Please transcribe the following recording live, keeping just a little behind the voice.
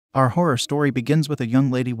Our horror story begins with a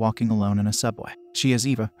young lady walking alone in a subway. She is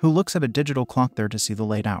Eva, who looks at a digital clock there to see the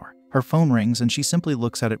late hour. Her phone rings and she simply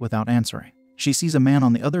looks at it without answering. She sees a man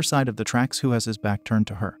on the other side of the tracks who has his back turned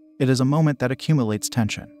to her. It is a moment that accumulates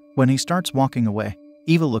tension. When he starts walking away,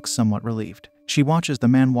 Eva looks somewhat relieved. She watches the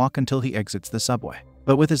man walk until he exits the subway.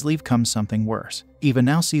 But with his leave comes something worse. Eva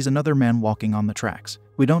now sees another man walking on the tracks.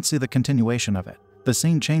 We don't see the continuation of it. The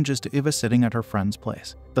scene changes to Eva sitting at her friend's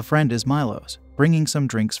place. The friend is Milos, bringing some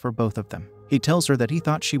drinks for both of them. He tells her that he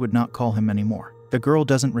thought she would not call him anymore. The girl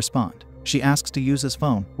doesn't respond. She asks to use his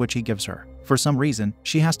phone, which he gives her. For some reason,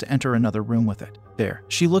 she has to enter another room with it. There,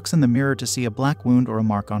 she looks in the mirror to see a black wound or a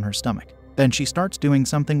mark on her stomach. Then she starts doing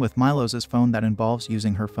something with Milos's phone that involves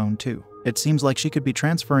using her phone too. It seems like she could be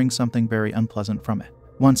transferring something very unpleasant from it.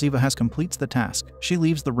 Once Eva has completes the task, she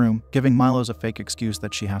leaves the room, giving Milos a fake excuse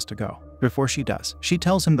that she has to go. Before she does, she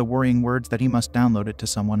tells him the worrying words that he must download it to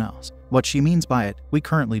someone else. What she means by it, we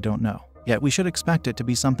currently don't know. Yet we should expect it to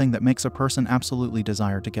be something that makes a person absolutely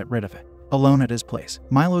desire to get rid of it. Alone at his place,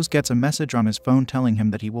 Milos gets a message on his phone telling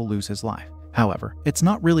him that he will lose his life. However, it's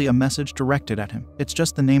not really a message directed at him, it's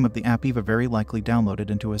just the name of the app Eva very likely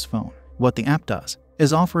downloaded into his phone. What the app does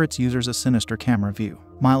is offer its users a sinister camera view.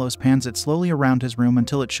 Milos pans it slowly around his room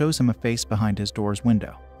until it shows him a face behind his door's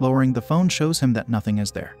window. Lowering the phone shows him that nothing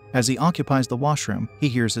is there. As he occupies the washroom, he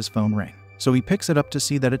hears his phone ring. So he picks it up to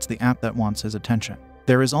see that it's the app that wants his attention.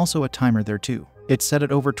 There is also a timer there too. It's set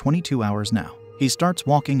at over 22 hours now. He starts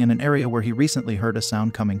walking in an area where he recently heard a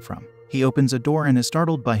sound coming from. He opens a door and is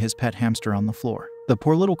startled by his pet hamster on the floor. The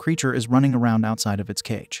poor little creature is running around outside of its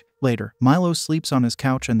cage. Later, Milos sleeps on his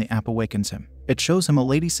couch and the app awakens him. It shows him a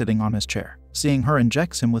lady sitting on his chair. Seeing her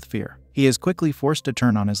injects him with fear. He is quickly forced to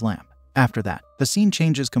turn on his lamp. After that, the scene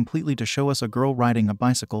changes completely to show us a girl riding a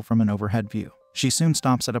bicycle from an overhead view. She soon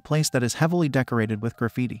stops at a place that is heavily decorated with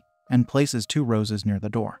graffiti and places 2 roses near the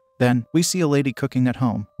door. Then, we see a lady cooking at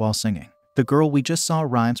home while singing. The girl we just saw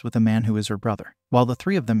arrives with a man who is her brother. While the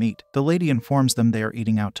 3 of them eat, the lady informs them they are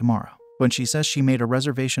eating out tomorrow. When she says she made a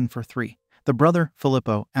reservation for 3, the brother,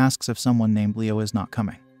 Filippo, asks if someone named Leo is not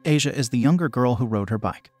coming. Asia is the younger girl who rode her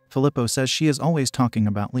bike. Filippo says she is always talking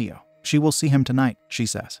about Leo. She will see him tonight, she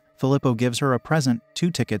says. Filippo gives her a present,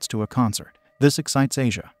 2 tickets to a concert. This excites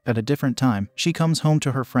Asia. At a different time, she comes home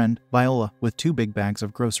to her friend, Viola, with 2 big bags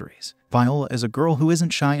of groceries. Viola is a girl who isn't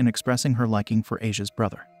shy in expressing her liking for Asia's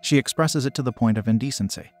brother. She expresses it to the point of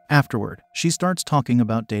indecency. Afterward, she starts talking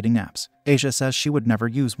about dating apps. Asia says she would never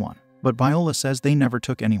use one, but Viola says they never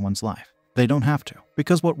took anyone's life. They don't have to,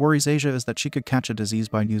 because what worries Asia is that she could catch a disease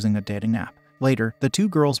by using a dating app. Later, the 2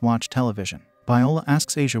 girls watch television. Viola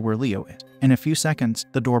asks Asia where Leo is. In a few seconds,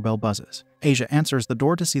 the doorbell buzzes. Asia answers the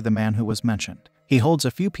door to see the man who was mentioned. He holds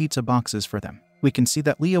a few pizza boxes for them. We can see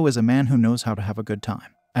that Leo is a man who knows how to have a good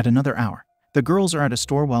time. At another hour, the girls are at a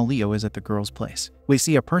store while Leo is at the girls' place. We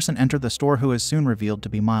see a person enter the store who is soon revealed to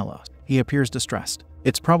be Milos. He appears distressed.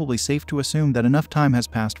 It's probably safe to assume that enough time has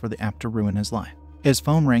passed for the app to ruin his life. His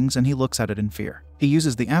phone rings and he looks at it in fear. He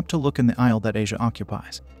uses the app to look in the aisle that Asia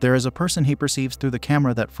occupies. There is a person he perceives through the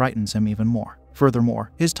camera that frightens him even more.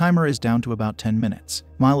 Furthermore, his timer is down to about 10 minutes.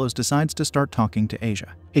 Milos decides to start talking to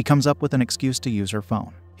Asia. He comes up with an excuse to use her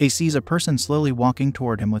phone. He sees a person slowly walking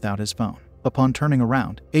toward him without his phone. Upon turning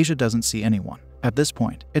around, Asia doesn't see anyone. At this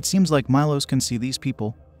point, it seems like Milos can see these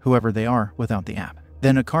people, whoever they are, without the app.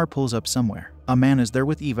 Then a car pulls up somewhere. A man is there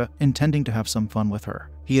with Eva, intending to have some fun with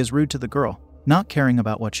her. He is rude to the girl, not caring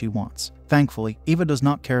about what she wants. Thankfully, Eva does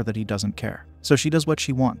not care that he doesn't care, so she does what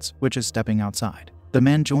she wants, which is stepping outside. The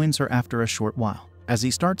man joins her after a short while. As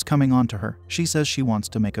he starts coming on to her, she says she wants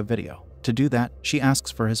to make a video. To do that, she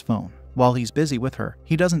asks for his phone. While he's busy with her,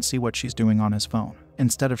 he doesn't see what she's doing on his phone.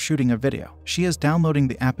 Instead of shooting a video, she is downloading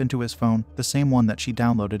the app into his phone, the same one that she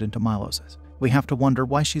downloaded into Milos's. We have to wonder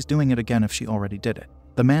why she's doing it again if she already did it.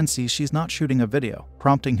 The man sees she's not shooting a video,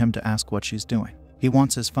 prompting him to ask what she's doing. He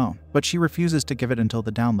wants his phone, but she refuses to give it until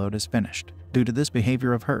the download is finished. Due to this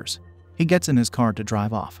behavior of hers, he gets in his car to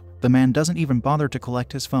drive off. The man doesn't even bother to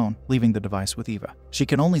collect his phone, leaving the device with Eva. She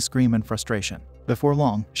can only scream in frustration. Before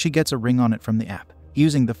long, she gets a ring on it from the app.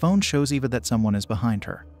 Using the phone shows Eva that someone is behind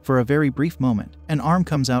her. For a very brief moment, an arm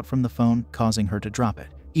comes out from the phone, causing her to drop it.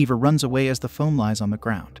 Eva runs away as the phone lies on the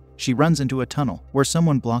ground. She runs into a tunnel where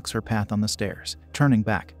someone blocks her path on the stairs. Turning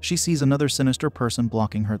back, she sees another sinister person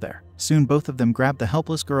blocking her there. Soon both of them grab the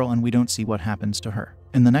helpless girl and we don't see what happens to her.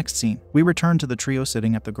 In the next scene, we return to the trio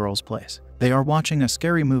sitting at the girl's place. They are watching a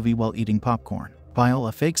scary movie while eating popcorn.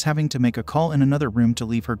 Viola fakes having to make a call in another room to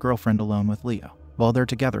leave her girlfriend alone with Leo. While they're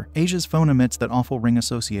together, Asia's phone emits that awful ring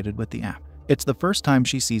associated with the app. It's the first time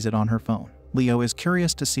she sees it on her phone. Leo is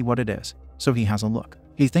curious to see what it is, so he has a look.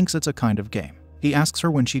 He thinks it's a kind of game. He asks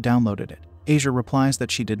her when she downloaded it. Asia replies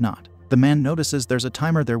that she did not. The man notices there's a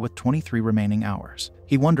timer there with 23 remaining hours.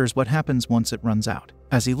 He wonders what happens once it runs out.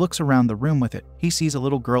 As he looks around the room with it, he sees a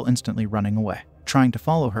little girl instantly running away. Trying to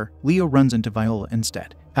follow her, Leo runs into Viola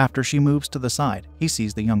instead. After she moves to the side, he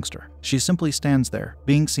sees the youngster. She simply stands there,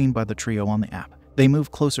 being seen by the trio on the app. They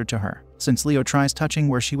move closer to her. Since Leo tries touching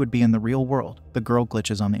where she would be in the real world, the girl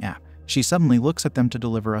glitches on the app. She suddenly looks at them to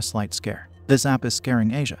deliver a slight scare. This app is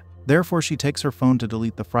scaring Asia. Therefore, she takes her phone to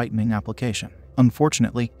delete the frightening application.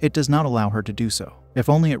 Unfortunately, it does not allow her to do so. If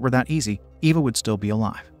only it were that easy, Eva would still be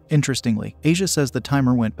alive. Interestingly, Asia says the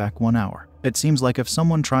timer went back 1 hour. It seems like if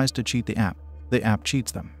someone tries to cheat the app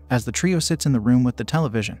cheats them. As the trio sits in the room with the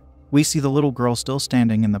television, we see the little girl still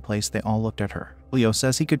standing in the place they all looked at her. Leo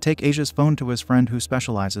says he could take Asia's phone to his friend who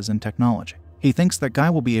specializes in technology. He thinks that guy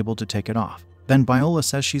will be able to take it off. Then Viola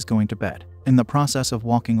says she's going to bed. In the process of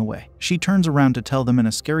walking away, she turns around to tell them in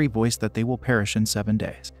a scary voice that they will perish in 7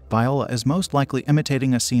 days. Viola is most likely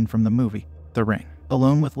imitating a scene from the movie, The Ring.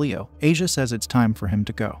 Alone with Leo, Asia says it's time for him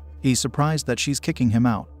to go. He's surprised that she's kicking him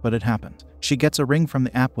out, but it happens. She gets a ring from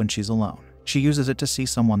the app when she's alone. She uses it to see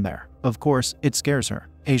someone there. Of course, it scares her.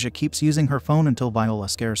 Asia keeps using her phone until Viola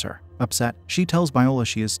scares her. Upset, she tells Viola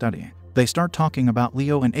she is studying. They start talking about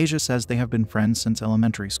Leo and Asia says they have been friends since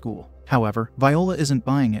elementary school. However, Viola isn't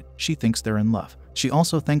buying it. She thinks they're in love. She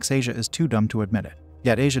also thinks Asia is too dumb to admit it.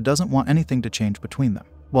 Yet Asia doesn't want anything to change between them.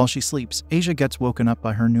 While she sleeps, Asia gets woken up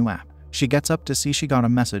by her new app. She gets up to see she got a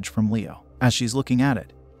message from Leo. As she's looking at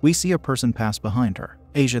it, we see a person pass behind her.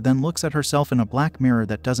 Asia then looks at herself in a black mirror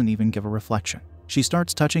that doesn't even give a reflection. She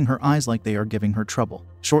starts touching her eyes like they are giving her trouble.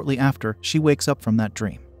 Shortly after, she wakes up from that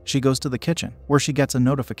dream. She goes to the kitchen, where she gets a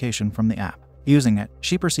notification from the app. Using it,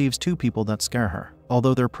 she perceives 2 people that scare her.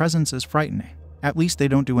 Although their presence is frightening, at least they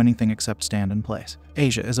don't do anything except stand in place.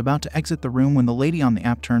 Asia is about to exit the room when the lady on the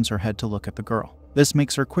app turns her head to look at the girl. This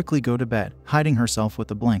makes her quickly go to bed, hiding herself with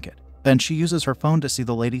the blanket. Then she uses her phone to see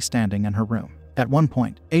the lady standing in her room. At one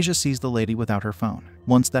point, Asia sees the lady without her phone.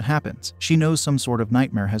 Once that happens, she knows some sort of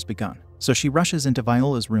nightmare has begun, so she rushes into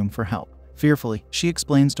Viola's room for help. Fearfully, she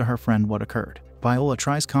explains to her friend what occurred. Viola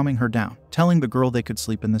tries calming her down, telling the girl they could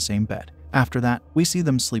sleep in the same bed. After that, we see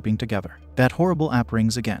them sleeping together. That horrible app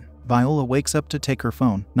rings again. Viola wakes up to take her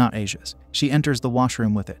phone, not Asia's. She enters the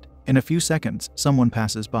washroom with it. In a few seconds, someone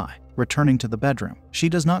passes by. Returning to the bedroom, she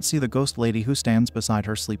does not see the ghost lady who stands beside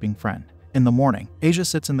her sleeping friend. In the morning, Asia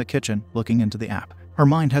sits in the kitchen, looking into the app. Her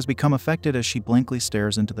mind has become affected as she blankly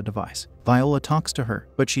stares into the device. Viola talks to her,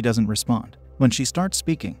 but she doesn't respond. When she starts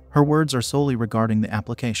speaking, her words are solely regarding the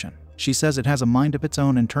application. She says it has a mind of its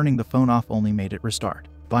own and turning the phone off only made it restart.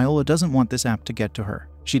 Viola doesn't want this app to get to her.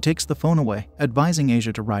 She takes the phone away, advising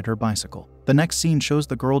Asia to ride her bicycle. The next scene shows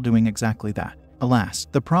the girl doing exactly that. Alas,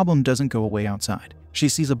 the problem doesn't go away outside. She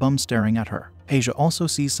sees a bum staring at her. Asia also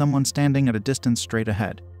sees someone standing at a distance straight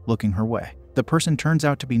ahead, looking her way. The person turns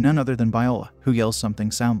out to be none other than Viola, who yells something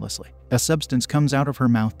soundlessly. A substance comes out of her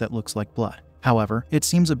mouth that looks like blood. However, it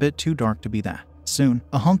seems a bit too dark to be that. Soon,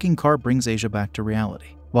 a honking car brings Asia back to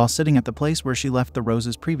reality. While sitting at the place where she left the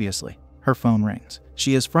roses previously, her phone rings.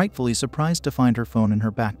 She is frightfully surprised to find her phone in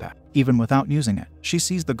her backpack. Even without using it, she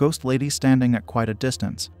sees the ghost lady standing at quite a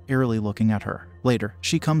distance, eerily looking at her. Later,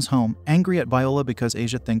 she comes home, angry at Viola because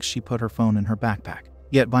Asia thinks she put her phone in her backpack.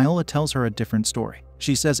 Yet Viola tells her a different story.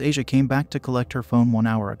 She says Asia came back to collect her phone 1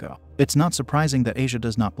 hour ago. It's not surprising that Asia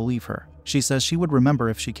does not believe her. She says she would remember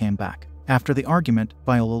if she came back. After the argument,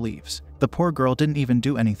 Viola leaves. The poor girl didn't even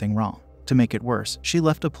do anything wrong. To make it worse, she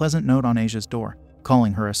left a pleasant note on Asia's door,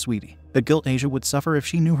 calling her a sweetie. The guilt Asia would suffer if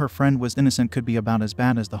she knew her friend was innocent could be about as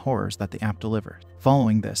bad as the horrors that the app delivered.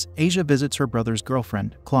 Following this, Asia visits her brother's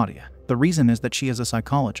girlfriend, Claudia. The reason is that she is a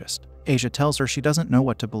psychologist. Asia tells her she doesn't know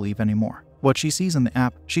what to believe anymore. What she sees in the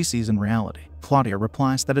app, she sees in reality. Claudia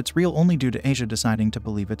replies that it's real only due to Asia deciding to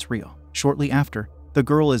believe it's real. Shortly after, the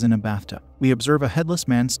girl is in a bathtub. We observe a headless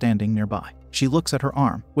man standing nearby. She looks at her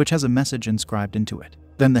arm, which has a message inscribed into it.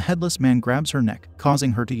 Then the headless man grabs her neck,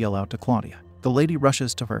 causing her to yell out to Claudia. The lady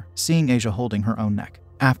rushes to her, seeing Asia holding her own neck.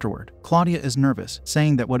 Afterward, Claudia is nervous,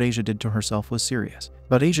 saying that what Asia did to herself was serious.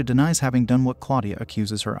 But Asia denies having done what Claudia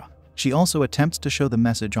accuses her of. She also attempts to show the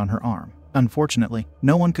message on her arm. Unfortunately,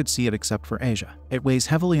 no one could see it except for Asia. It weighs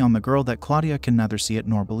heavily on the girl that Claudia can neither see it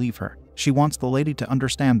nor believe her. She wants the lady to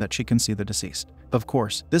understand that she can see the deceased. Of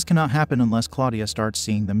course, this cannot happen unless Claudia starts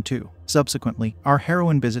seeing them too. Subsequently, our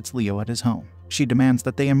heroine visits Leo at his home. She demands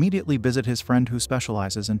that they immediately visit his friend who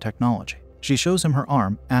specializes in technology. She shows him her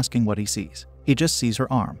arm, asking what he sees. He just sees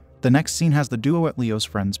her arm. The next scene has the duo at Leo's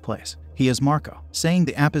friend's place. He is Marco, saying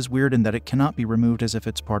the app is weird and that it cannot be removed as if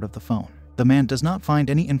it's part of the phone. The man does not find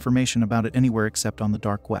any information about it anywhere except on the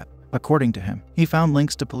dark web. According to him, he found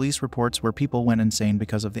links to police reports where people went insane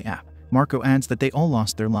because of the app. Marco adds that they all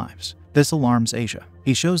lost their lives. This alarms Asia.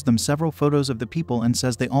 He shows them several photos of the people and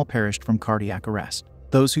says they all perished from cardiac arrest.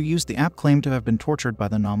 Those who used the app claim to have been tortured by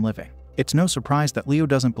the non-living. It's no surprise that Leo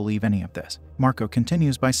doesn't believe any of this. Marco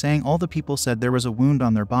continues by saying all the people said there was a wound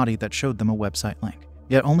on their body that showed them a website link.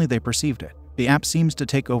 Yet only they perceived it. The app seems to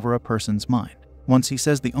take over a person's mind. Once he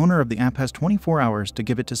says the owner of the app has 24 hours to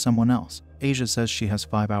give it to someone else, Asia says she has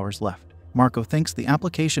 5 hours left. Marco thinks the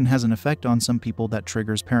application has an effect on some people that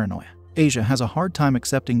triggers paranoia. Asia has a hard time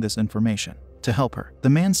accepting this information. To help her, the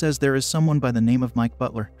man says there is someone by the name of Mike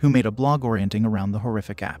Butler who made a blog orienting around the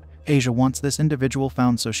horrific app. Asia wants this individual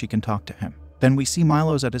found so she can talk to him. Then we see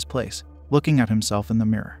Milos at his place, looking at himself in the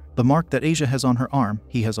mirror. The mark that Asia has on her arm,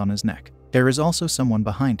 he has on his neck. There is also someone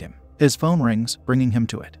behind him. His phone rings, bringing him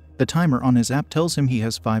to it. The timer on his app tells him he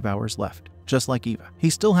has 5 hours left. Just like Eva,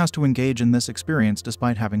 he still has to engage in this experience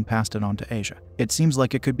despite having passed it on to Asia. It seems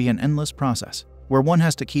like it could be an endless process, where one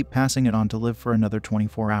has to keep passing it on to live for another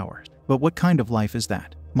 24 hours. But what kind of life is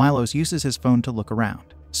that? Milos uses his phone to look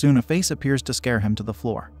around. Soon a face appears to scare him to the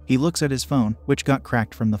floor. He looks at his phone, which got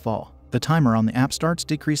cracked from the fall. The timer on the app starts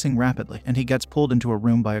decreasing rapidly and he gets pulled into a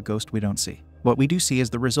room by a ghost we don't see. What we do see is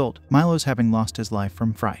the result, Milos having lost his life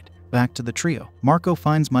from fright. Back to the trio. Marco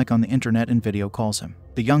finds Mike on the internet and video calls him.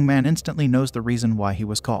 The young man instantly knows the reason why he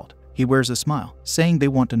was called. He wears a smile, saying they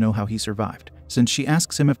want to know how he survived. Since she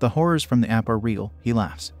asks him if the horrors from the app are real, he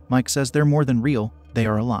laughs. Mike says they're more than real, they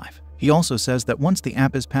are alive. He also says that once the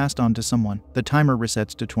app is passed on to someone, the timer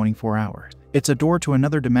resets to 24 hours. It's a door to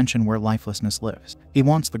another dimension where lifelessness lives. He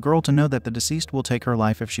wants the girl to know that the deceased will take her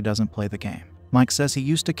life if she doesn't play the game. Mike says he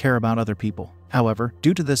used to care about other people. However,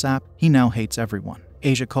 due to this app, he now hates everyone.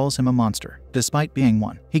 Asia calls him a monster. Despite being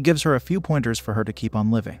one, he gives her a few pointers for her to keep on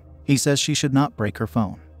living. He says she should not break her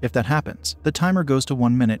phone. If that happens, the timer goes to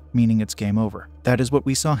 1 minute, meaning it's game over. That is what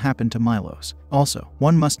we saw happen to Milos. Also,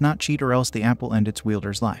 one must not cheat or else the app will end its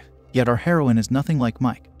wielder's life. Yet our heroine is nothing like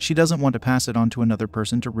Mike. She doesn't want to pass it on to another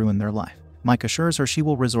person to ruin their life. Mike assures her she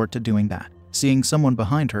will resort to doing that. Seeing someone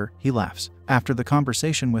behind her, he laughs. After the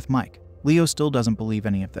conversation with Mike, Leo still doesn't believe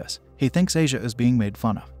any of this. He thinks Asia is being made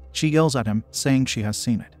fun of. She yells at him, saying she has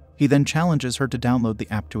seen it. He then challenges her to download the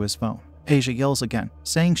app to his phone. Asia yells again,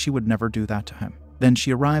 saying she would never do that to him. Then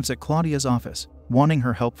she arrives at Claudia's office, wanting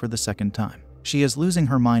her help for the second time. She is losing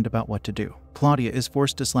her mind about what to do. Claudia is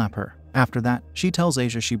forced to slap her. After that, she tells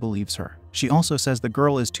Asia she believes her. She also says the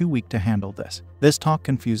girl is too weak to handle this. This talk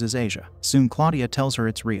confuses Asia. Soon Claudia tells her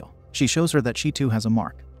it's real. She shows her that she too has a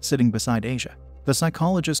mark, sitting beside Asia. The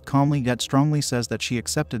psychologist calmly yet strongly says that she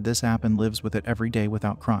accepted this app and lives with it every day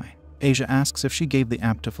without crying. Asia asks if she gave the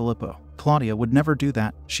app to Filippo. Claudia would never do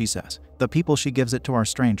that, she says. The people she gives it to are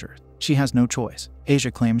strangers. She has no choice. Asia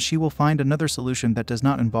claims she will find another solution that does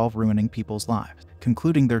not involve ruining people's lives,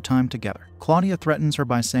 concluding their time together. Claudia threatens her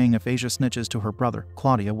by saying if Asia snitches to her brother,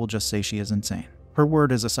 Claudia will just say she is insane. Her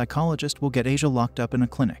word as a psychologist will get Asia locked up in a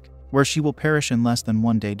clinic, where she will perish in less than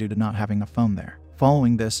 1 day due to not having a phone there.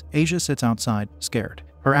 Following this, Asia sits outside, scared.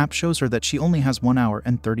 Her app shows her that she only has 1 hour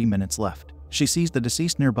and 30 minutes left. She sees the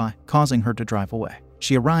deceased nearby, causing her to drive away.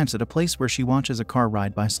 She arrives at a place where she watches a car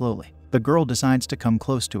ride by slowly. The girl decides to come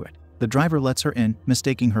close to it. The driver lets her in,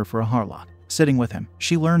 mistaking her for a harlot. Sitting with him,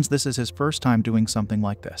 she learns this is his first time doing something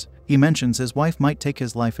like this. He mentions his wife might take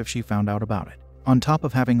his life if she found out about it. On top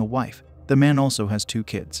of having a wife, the man also has 2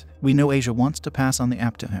 kids. We know Asia wants to pass on the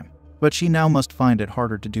app to him, but she now must find it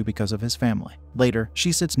harder to do because of his family. Later,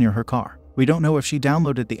 she sits near her car. We don't know if she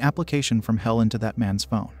downloaded the application from hell into that man's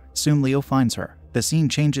phone. Soon Leo finds her. The scene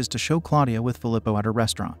changes to show Claudia with Filippo at a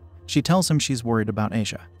restaurant. She tells him she's worried about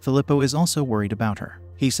Asia. Filippo is also worried about her.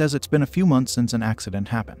 He says it's been a few months since an accident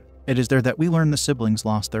happened. It is there that we learn the siblings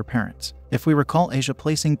lost their parents. If we recall Asia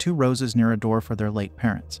placing 2 roses near a door for their late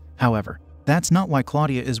parents. However, that's not why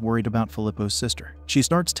Claudia is worried about Filippo's sister. She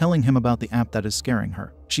starts telling him about the app that is scaring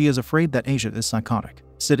her. She is afraid that Asia is psychotic.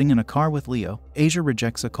 Sitting in a car with Leo, Asia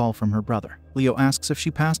rejects a call from her brother. Leo asks if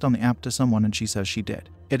she passed on the app to someone and she says she did.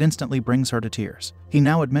 It instantly brings her to tears. He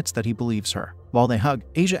now admits that he believes her. While they hug,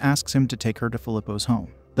 Asia asks him to take her to Filippo's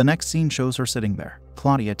home. The next scene shows her sitting there.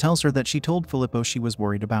 Claudia tells her that she told Filippo she was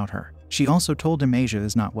worried about her. She also told him Asia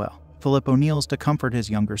is not well. Filippo kneels to comfort his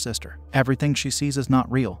younger sister. Everything she sees is not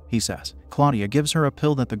real, he says. Claudia gives her a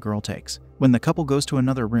pill that the girl takes. When the couple goes to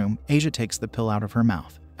another room, Asia takes the pill out of her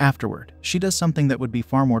mouth. Afterward, she does something that would be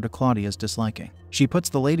far more to Claudia's disliking. She puts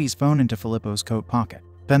the lady's phone into Filippo's coat pocket.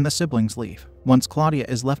 Then the siblings leave. Once Claudia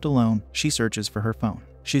is left alone, she searches for her phone.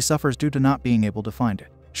 She suffers due to not being able to find it.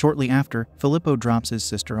 Shortly after, Filippo drops his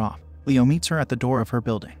sister off. Leo meets her at the door of her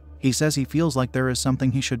building. He says he feels like there is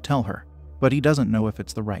something he should tell her, but he doesn't know if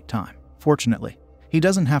it's the right time. Fortunately, he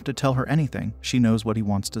doesn't have to tell her anything, she knows what he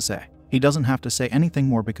wants to say. He doesn't have to say anything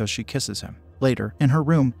more because she kisses him. Later, in her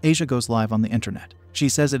room, Asia goes live on the internet. She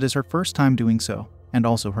says it is her first time doing so, and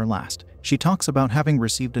also her last. She talks about having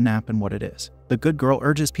received a nap and what it is. The good girl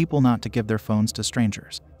urges people not to give their phones to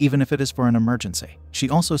strangers, even if it is for an emergency. She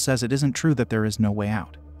also says it isn't true that there is no way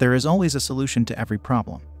out. There is always a solution to every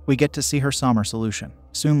problem. We get to see her summer solution.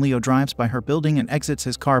 Soon Leo drives by her building and exits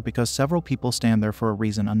his car because several people stand there for a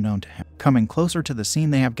reason unknown to him. Coming closer to the scene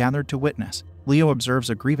they have gathered to witness, Leo observes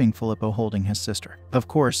a grieving Filippo holding his sister. Of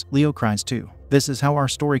course, Leo cries too. This is how our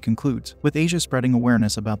story concludes, with Asia spreading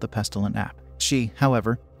awareness about the pestilent app. She,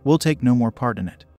 however, will take no more part in it.